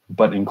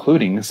 but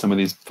including some of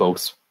these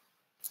folks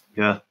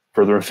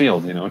further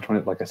afield,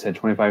 20, like I said,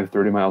 25,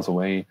 30 miles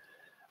away.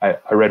 I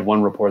read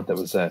one report that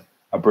was a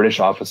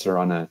British officer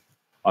on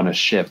a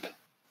ship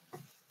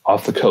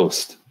off the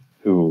coast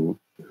who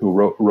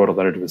wrote a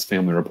letter to his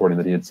family reporting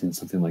that he had seen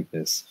something like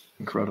this.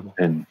 Incredible.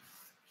 And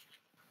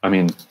I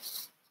mean,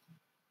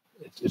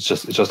 it's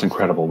just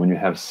incredible when you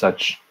have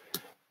such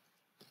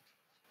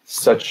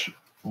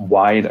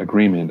wide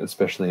agreement,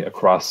 especially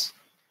across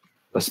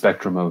the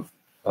spectrum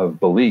of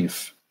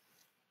belief,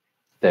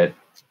 that,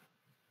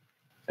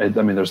 I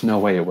mean, there's no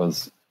way it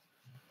was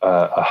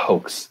a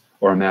hoax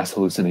or a mass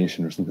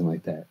hallucination or something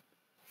like that.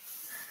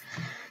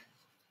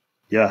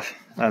 Yeah,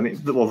 I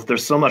mean, well,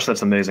 there's so much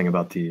that's amazing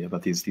about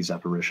these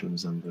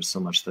apparitions, and there's so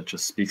much that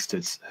just speaks to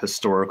its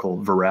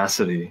historical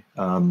veracity.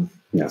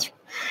 It's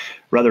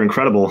rather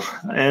incredible.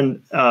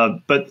 And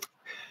but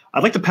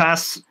I'd like to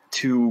pass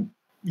to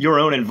your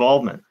own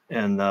involvement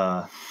and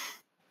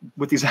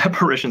with these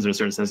apparitions in a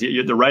certain sense,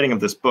 the writing of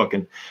this book.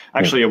 And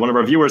actually, one of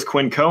our viewers,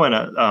 Quinn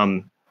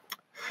Cohen,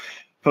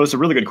 posed a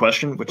really good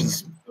question, which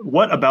is,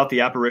 what about the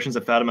apparitions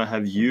of Fatima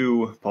have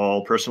you,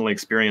 Paul, personally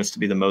experienced to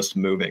be the most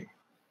moving?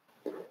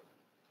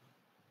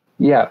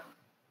 Yeah,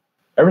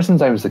 ever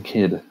since I was a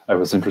kid, I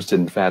was interested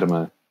in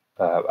Fatima.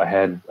 I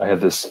had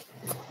this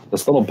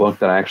little book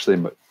that I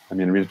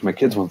read it to my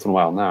kids once in a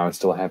while now. I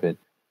still have it.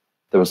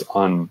 That was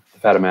on the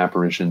Fatima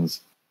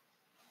apparitions,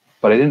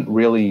 but I didn't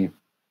really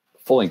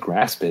fully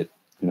grasp it,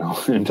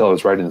 until I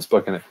was writing this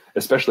book, and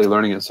especially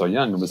learning it so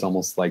young, it was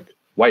almost like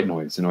white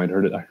noise. I'd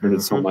heard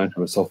it so much, I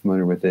was so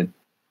familiar with it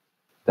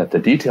that the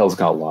details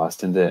got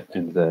lost, and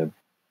the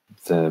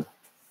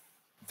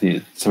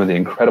some of the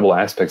incredible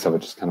aspects of it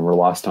just kind of were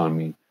lost on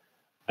me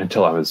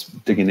until I was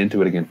digging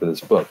into it again for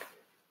this book.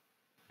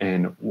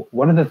 And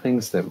one of the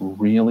things that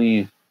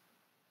really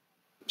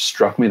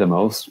struck me the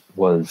most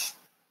was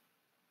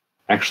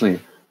actually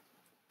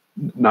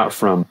not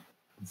from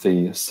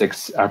the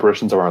 6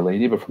 apparitions of Our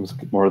Lady, but from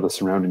more of the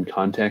surrounding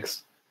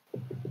context.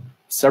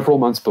 Several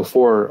months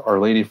before Our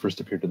Lady first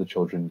appeared to the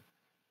children,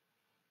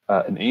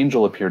 an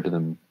angel appeared to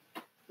them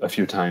a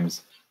few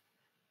times,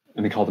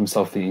 and he called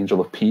himself the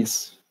Angel of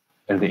Peace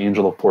and the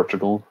Angel of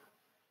Portugal.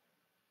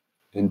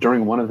 And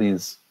during one of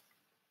these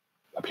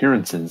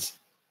appearances,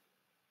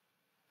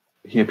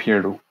 he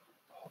appeared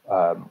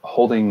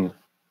holding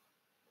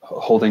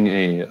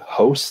a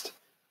host,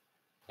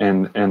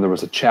 and there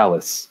was a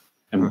chalice,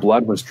 and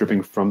blood was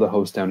dripping from the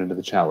host down into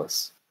the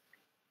chalice.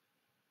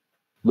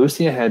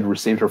 Lucia had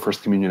received her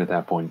first communion at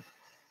that point,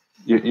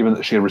 even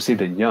though she had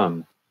received it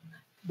young,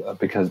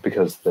 because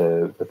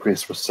the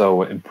priest was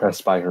so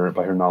impressed by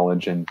her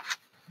knowledge and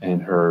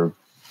her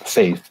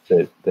faith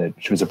that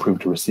she was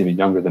approved to receive it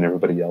younger than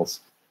everybody else.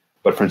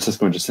 But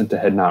Francisco and Jacinta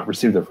had not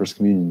received their first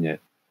communion yet.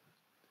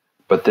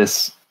 But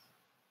this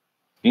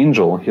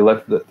angel, he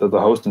left the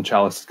host and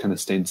chalice kind of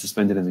stayed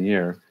suspended in the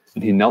air,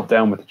 and he knelt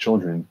down with the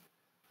children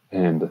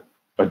and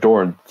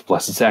adored the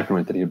Blessed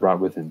Sacrament that he had brought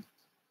with him.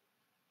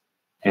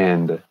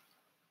 And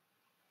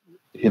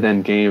he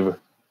then gave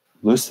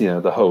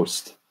Lucia the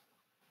host,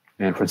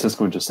 and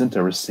Francisco and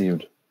Jacinta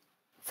received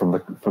from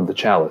the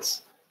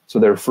chalice. So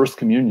their first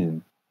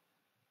communion,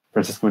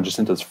 Francisco and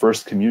Jacinta's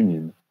first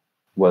communion,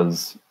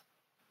 was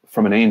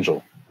from an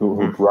angel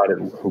who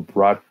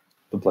brought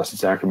the Blessed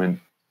Sacrament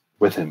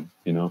with him.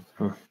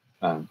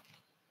 And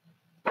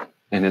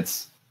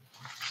it's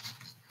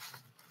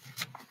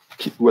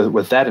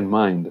with that in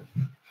mind,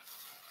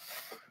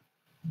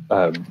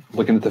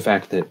 looking at the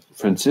fact that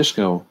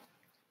Francisco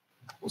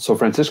So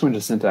Francisco and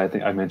Jacinta, I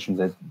think I mentioned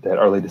that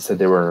Our Lady said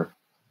they were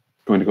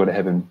going to go to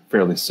heaven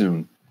fairly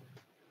soon.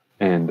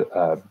 And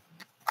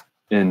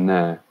in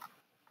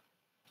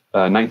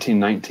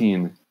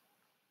 1919,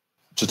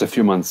 just a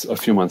few months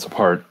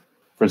apart,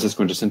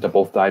 Francisco and Jacinta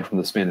both died from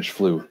the Spanish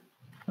flu.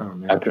 Oh,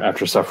 man.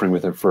 After suffering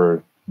with it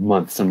for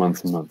months and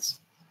months and months.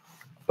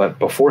 But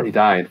before he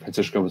died,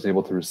 Francisco was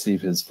able to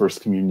receive his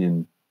first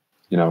communion,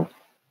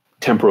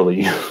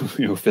 temporally,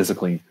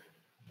 physically.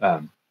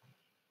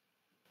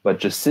 But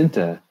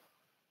Jacinta,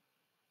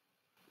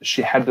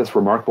 she had this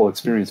remarkable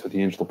experience with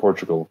the Angel of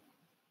Portugal.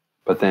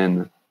 But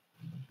then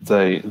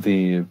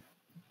the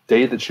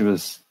day that she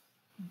was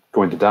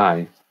going to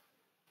die,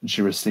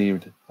 she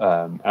received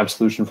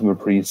absolution from the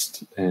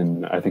priest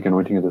and I think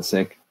anointing of the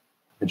sick.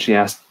 And she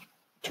asked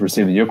to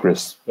receive the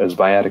Eucharist as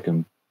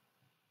viaticum.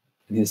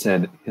 And he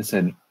said,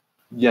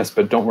 yes,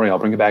 but don't worry, I'll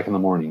bring it back in the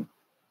morning.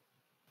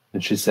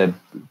 And she said,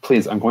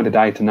 please, I'm going to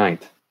die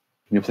tonight.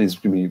 Can you please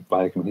give me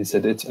viaticum? He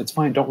said, it's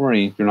fine, don't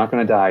worry, you're not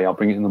going to die, I'll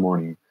bring it in the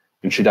morning.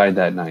 And she died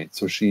that night.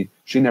 So she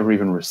never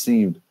even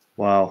received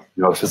wow,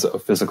 a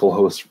physical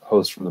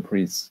host from the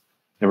priest.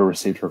 Never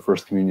received her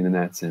first communion in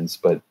that sense.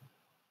 But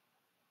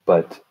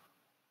I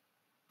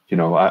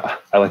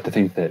like to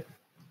think that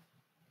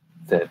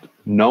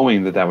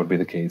knowing that would be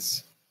the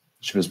case,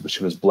 she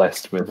was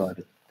blessed with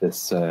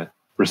this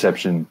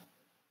reception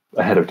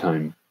ahead of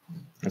time.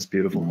 That's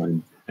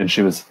beautiful. And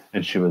she was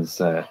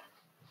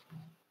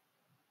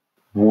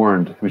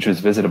warned. She was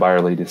visited by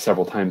Our Lady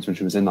several times when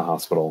she was in the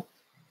hospital,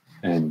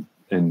 and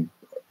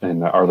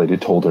Our Lady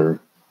told her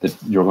that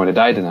you're going to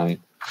die tonight,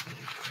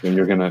 and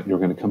you're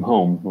gonna come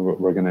home.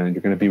 You're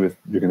gonna be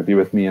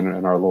with me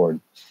and our Lord.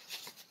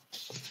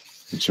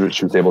 And she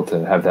was able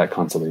to have that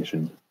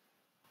consolation.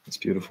 That's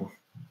beautiful.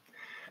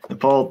 And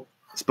Paul,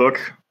 this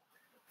book,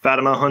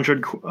 Fatima,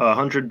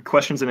 100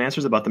 Questions and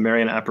Answers about the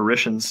Marian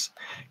Apparitions.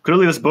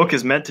 Clearly, this book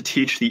is meant to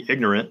teach the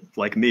ignorant,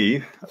 like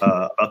me,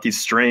 about these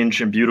strange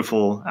and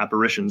beautiful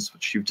apparitions,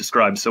 which you've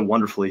described so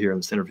wonderfully here in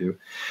this interview.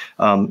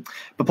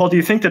 But Paul, do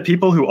you think that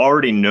people who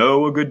already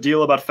know a good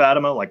deal about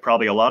Fatima, like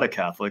probably a lot of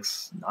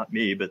Catholics, not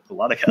me, but a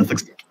lot of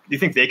Catholics, do you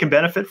think they can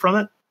benefit from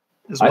it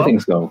as well? I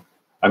think so.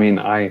 I mean,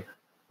 I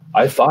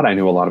thought I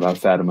knew a lot about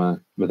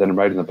Fatima, but then in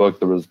writing the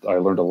book, I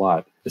learned a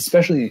lot,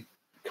 especially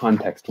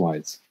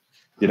context-wise.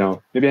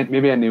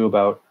 Maybe I knew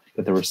about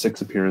that there were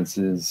 6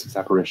 appearances, 6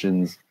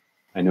 apparitions.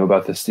 I knew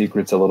about the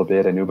secrets a little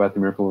bit. I knew about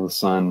the miracle of the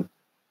sun,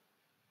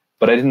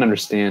 but I didn't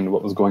understand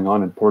what was going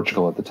on in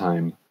Portugal at the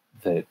time.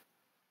 That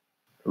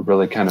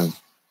really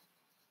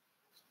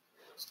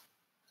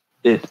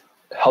it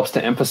helps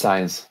to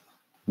emphasize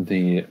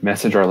the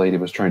message Our Lady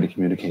was trying to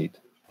communicate.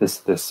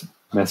 This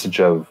message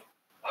of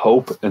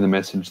hope and the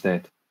message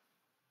that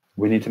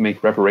we need to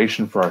make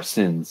reparation for our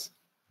sins,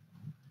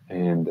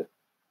 and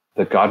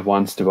that God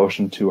wants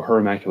devotion to her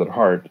Immaculate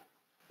Heart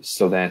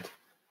so that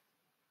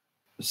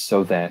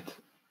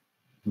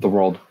the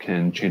world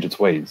can change its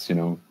ways.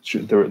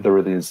 There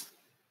were these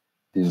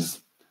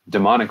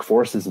demonic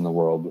forces in the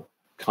world,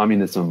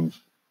 communism,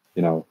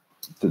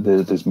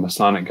 these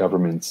Masonic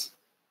governments,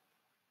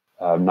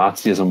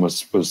 Nazism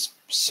was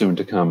soon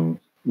to come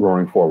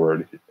roaring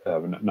forward,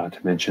 not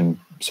to mention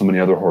so many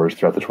other horrors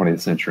throughout the 20th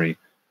century.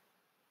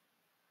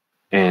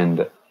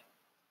 And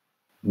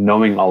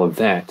knowing all of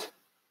that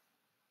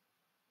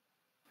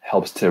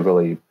helps to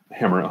really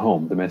hammer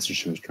home the message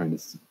she was trying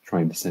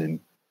to send.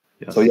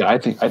 Yes. So yeah, I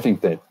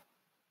think that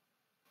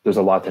there's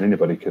a lot that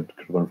anybody could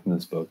learn from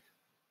this book.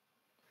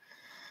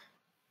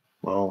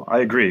 Well, I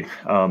agree,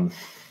 and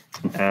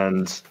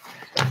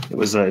it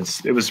was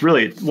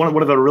really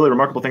one of the really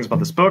remarkable things about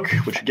this book,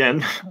 which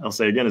again I'll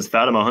say again is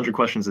Fatima: 100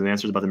 Questions and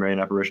Answers about the Marian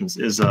Apparitions.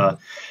 Is it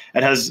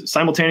has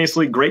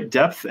simultaneously great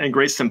depth and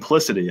great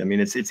simplicity. I mean,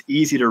 it's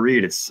easy to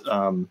read. It's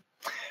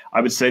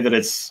I would say that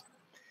it's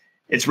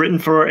written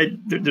for it.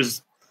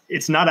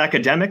 It's not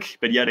academic,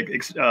 but yet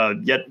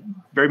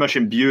very much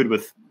imbued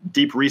with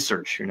deep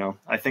research.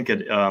 I think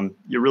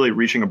you're really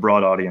reaching a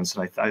broad audience,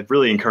 and I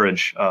really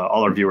encourage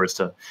all our viewers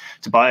to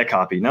buy a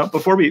copy. Now,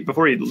 before we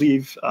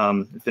leave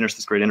and finish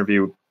this great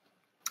interview,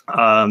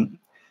 do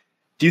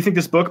you think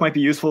this book might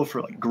be useful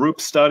for like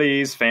group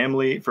studies,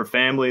 families,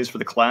 for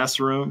the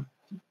classroom?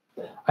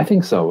 I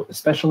think so,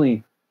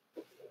 especially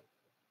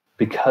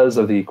because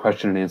of the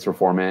question and answer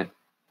format.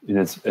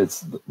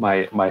 It's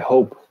my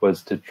hope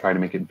was to try to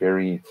make it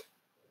very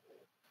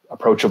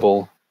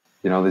approachable,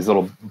 these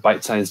little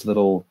bite-sized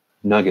little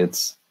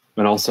nuggets.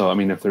 And also, I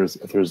mean, if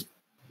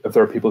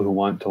there are people who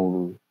want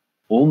to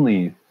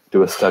only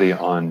do a study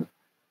on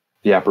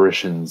the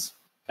apparitions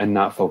and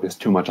not focus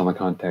too much on the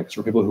context,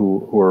 or people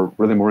who are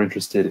really more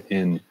interested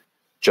in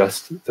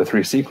just the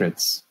 3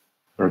 secrets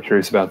or are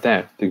curious about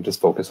that, they can just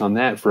focus on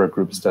that for a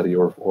group study,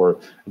 or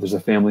if there's a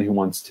family who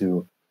wants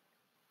to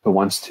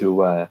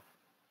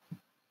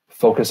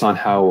focus on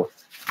how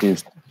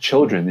these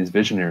children, these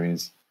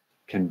visionaries,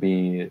 can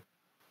be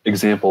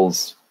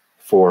examples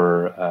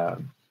for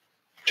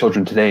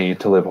children today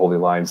to live holy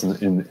lives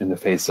in the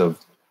face of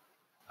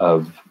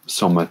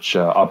so much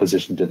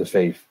opposition to the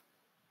faith.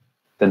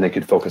 then they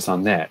could focus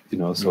on that.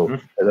 So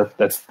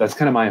that's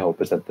kind of my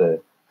hope, is that the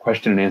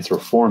question and answer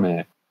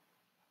format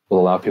will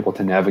allow people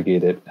to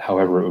navigate it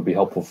however it would be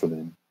helpful for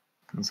them.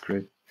 That's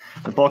great.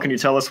 And Paul, can you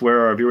tell us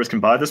where our viewers can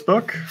buy this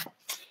book?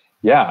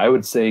 Yeah, I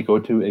would say go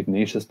to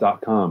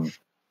Ignatius.com.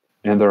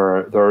 And there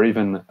are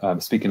even,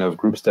 speaking of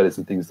group studies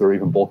and things, there are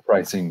even bulk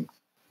pricing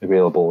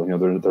available.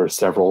 There are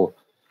several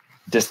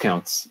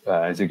discounts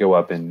as you go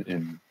up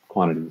in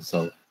quantities.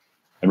 So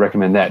I'd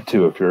recommend that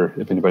too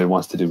if anybody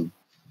wants to do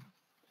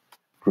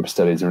group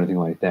studies or anything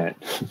like that.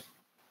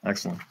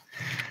 Excellent.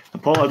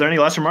 And Paul, are there any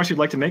last remarks you'd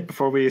like to make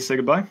before we say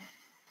goodbye?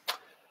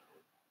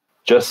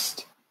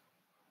 Just,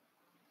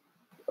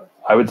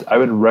 I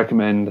would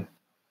recommend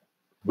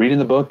reading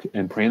the book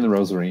and praying the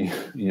rosary.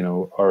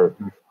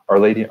 Our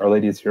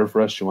Lady is here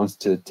for us. She wants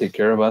to take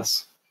care of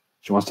us.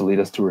 She wants to lead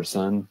us to her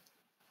Son.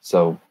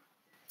 So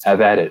have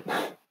at it.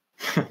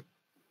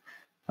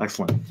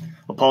 Excellent.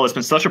 Well, Paul, it's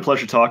been such a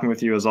pleasure talking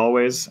with you as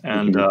always.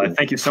 And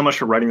thank you so much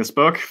for writing this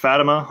book,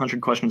 Fatima,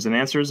 100 Questions and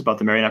Answers about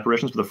the Marian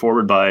Apparitions, with a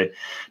foreword by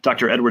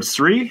Dr. Edward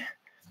Sri.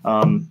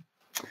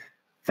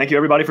 Thank you,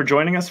 everybody, for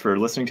joining us, for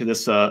listening to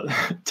this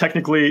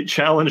technically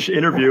challenged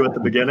interview at the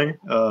beginning.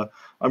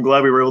 I'm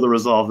glad we were able to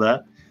resolve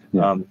that.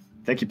 Yeah.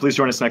 Thank you. Please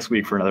join us next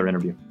week for another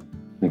interview.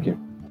 Thank you.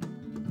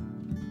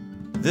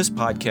 This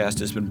podcast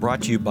has been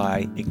brought to you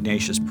by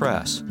Ignatius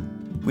Press.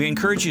 We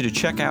encourage you to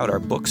check out our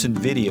books and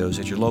videos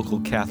at your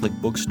local Catholic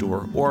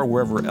bookstore or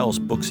wherever else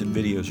books and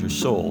videos are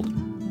sold.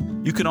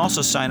 You can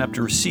also sign up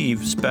to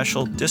receive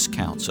special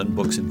discounts on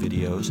books and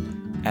videos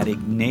at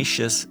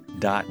Ignatius.com.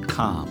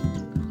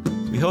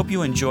 We hope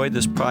you enjoyed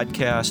this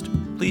podcast.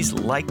 Please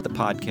like the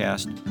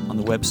podcast on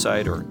the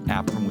website or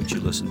app from which you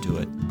listen to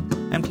it,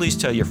 and please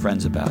tell your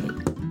friends about it.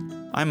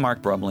 I'm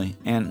Mark Brumley,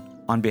 and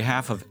on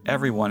behalf of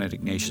everyone at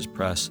Ignatius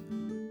Press,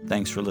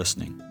 thanks for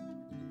listening.